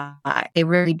a lot. They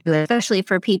really do, especially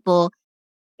for people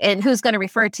and who's going to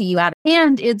refer to you out.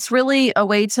 And it's really a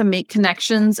way to make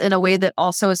connections in a way that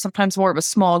also is sometimes more of a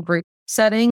small group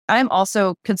setting. I'm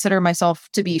also consider myself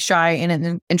to be shy and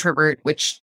an introvert,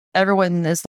 which everyone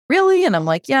is really, and I'm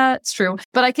like, yeah, it's true.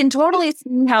 But I can totally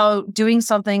see how doing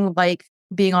something like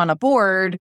being on a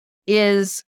board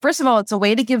is, first of all, it's a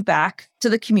way to give back to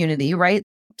the community, right?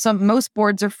 Most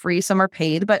boards are free, some are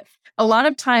paid, but a lot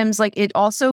of times, like, it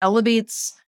also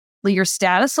elevates your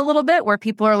status a little bit, where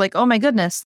people are like, oh my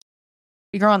goodness,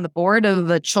 you're on the board of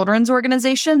a children's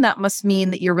organization. That must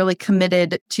mean that you're really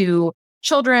committed to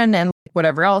children and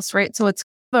whatever else, right? So it's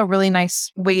a really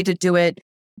nice way to do it.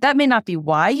 That may not be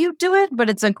why you do it, but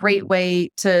it's a great way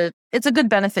it's a good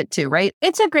benefit too, right?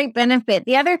 It's a great benefit.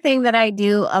 The other thing that I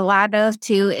do a lot of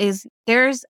too is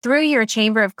there's through your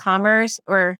Chamber of Commerce,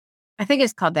 or I think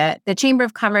it's called that, the Chamber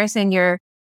of Commerce in your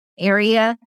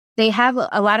area, they have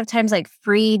a lot of times like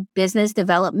free business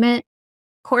development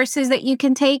courses that you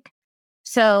can take.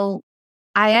 So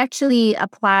I actually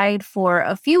applied for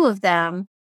a few of them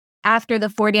after the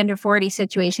 40 under 40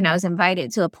 situation. I was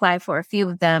invited to apply for a few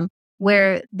of them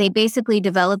where they basically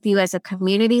develop you as a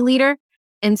community leader.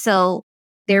 And so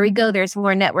there we go. There's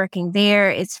more networking there.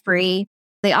 It's free.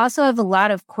 They also have a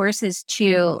lot of courses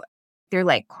too. They're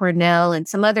like Cornell and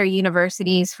some other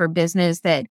universities for business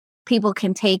that people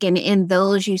can take. And in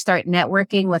those, you start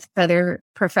networking with other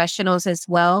professionals as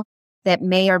well that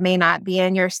may or may not be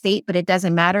in your state, but it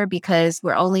doesn't matter because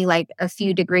we're only like a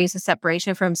few degrees of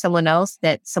separation from someone else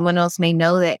that someone else may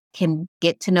know that can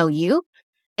get to know you.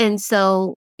 And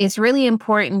so it's really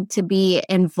important to be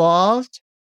involved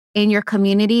in your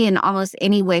community in almost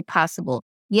any way possible.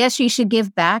 Yes, you should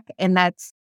give back. And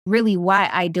that's really why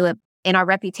I do it. And our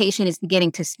reputation is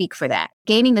beginning to speak for that.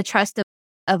 Gaining the trust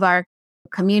of our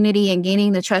community and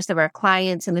gaining the trust of our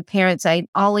clients and the parents. I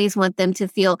always want them to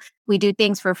feel we do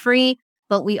things for free,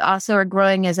 but we also are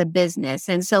growing as a business.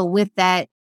 And so with that,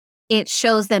 it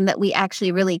shows them that we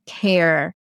actually really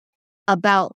care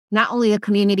about not only the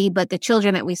community, but the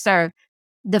children that we serve.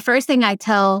 The first thing I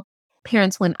tell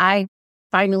parents when I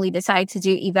finally decide to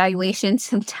do evaluations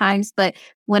sometimes, but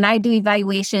when I do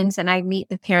evaluations and I meet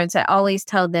the parents, I always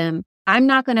tell them, I'm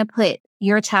not going to put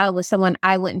your child with someone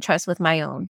I wouldn't trust with my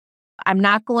own. I'm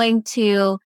not going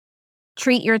to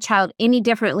treat your child any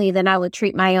differently than I would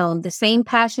treat my own. The same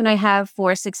passion I have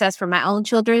for success for my own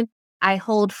children, I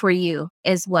hold for you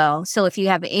as well. So if you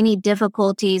have any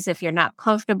difficulties, if you're not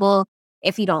comfortable,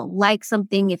 if you don't like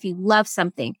something, if you love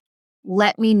something,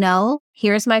 let me know.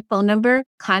 Here's my phone number.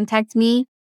 Contact me.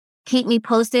 Keep me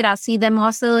posted. I'll see them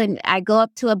also. And I go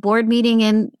up to a board meeting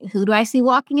and who do I see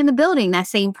walking in the building? That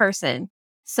same person.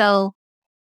 So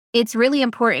it's really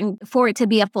important for it to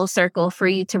be a full circle for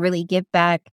you to really give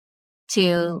back,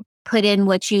 to put in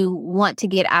what you want to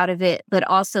get out of it, but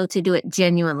also to do it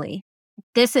genuinely.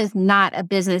 This is not a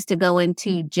business to go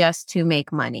into just to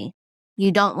make money.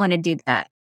 You don't want to do that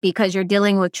because you're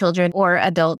dealing with children or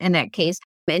adult in that case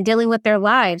and dealing with their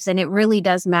lives. And it really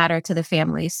does matter to the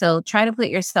family. So try to put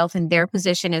yourself in their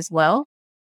position as well.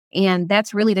 And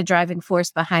that's really the driving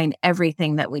force behind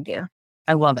everything that we do.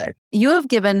 I love it. You have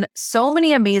given so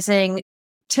many amazing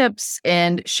tips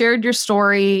and shared your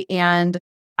story. And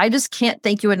I just can't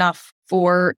thank you enough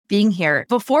for being here.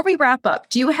 Before we wrap up,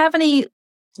 do you have any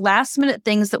last minute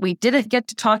things that we didn't get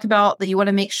to talk about that you want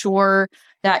to make sure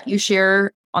that you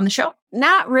share on the show?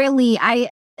 Not really.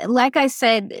 Like I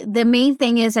said, the main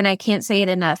thing is, and I can't say it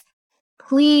enough,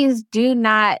 please do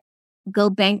not go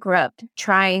bankrupt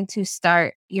trying to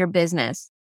start your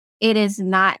business. It is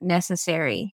not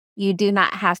necessary. You do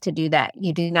not have to do that.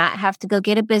 You do not have to go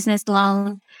get a business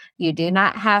loan. You do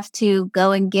not have to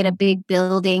go and get a big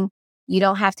building. You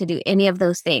don't have to do any of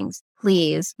those things.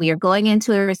 Please, we are going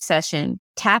into a recession.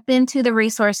 Tap into the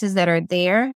resources that are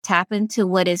there, tap into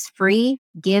what is free,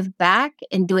 give back,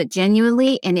 and do it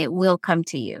genuinely, and it will come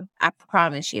to you. I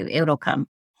promise you, it'll come.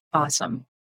 Awesome.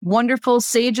 Wonderful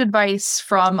sage advice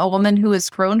from a woman who has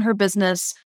grown her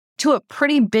business to a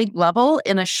pretty big level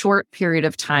in a short period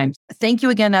of time. Thank you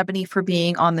again, Ebony, for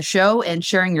being on the show and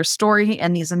sharing your story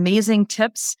and these amazing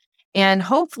tips. And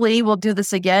hopefully we'll do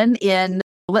this again in,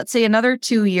 let's say, another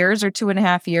 2 years or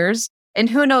 2.5 years. And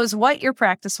who knows what your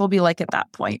practice will be like at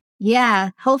that point. Yeah,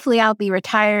 hopefully I'll be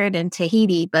retired in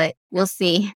Tahiti, but we'll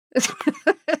see.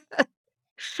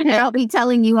 And I'll be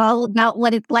telling you all about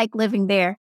what it's like living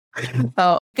there.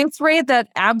 Oh, it's great that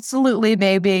absolutely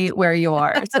may be where you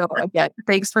are. So again,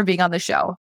 thanks for being on the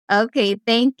show. Okay,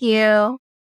 thank you.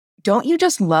 Don't you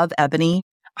just love Ebony?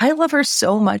 I love her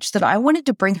so much that I wanted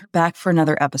to bring her back for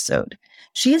another episode.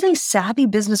 She is a savvy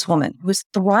businesswoman who is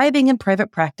thriving in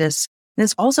private practice and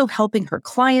is also helping her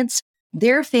clients,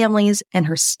 their families, and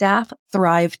her staff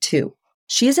thrive too.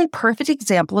 She is a perfect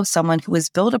example of someone who has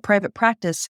built a private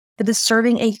practice that is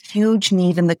serving a huge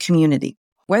need in the community.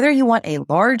 Whether you want a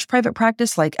large private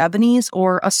practice like Ebony's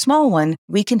or a small one,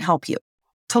 we can help you.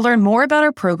 To learn more about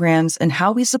our programs and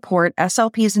how we support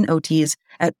SLPs and OTs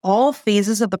at all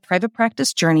phases of the private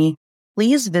practice journey,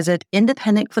 please visit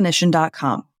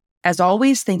independentclinician.com. As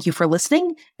always, thank you for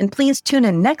listening, and please tune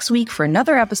in next week for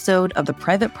another episode of the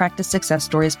Private Practice Success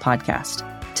Stories podcast.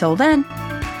 Till then.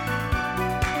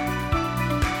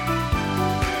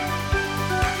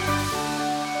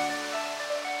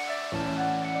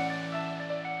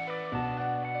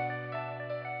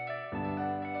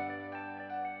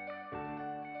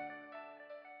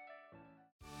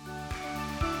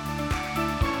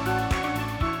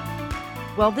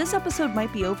 Well, this episode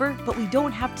might be over, but we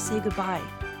don't have to say goodbye.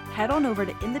 Head on over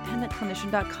to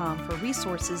independentclinician.com for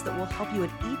resources that will help you at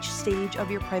each stage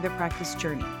of your private practice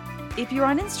journey. If you're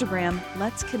on Instagram,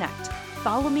 let's connect.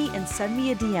 Follow me and send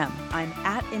me a DM. I'm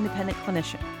at Independent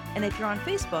Clinician. And if you're on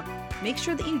Facebook, make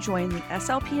sure that you join the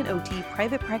SLP and OT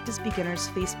Private Practice Beginners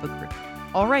Facebook group.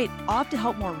 All right, off to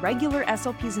help more regular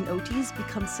SLPs and OTs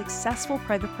become successful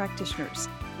private practitioners.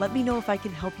 Let me know if I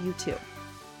can help you too.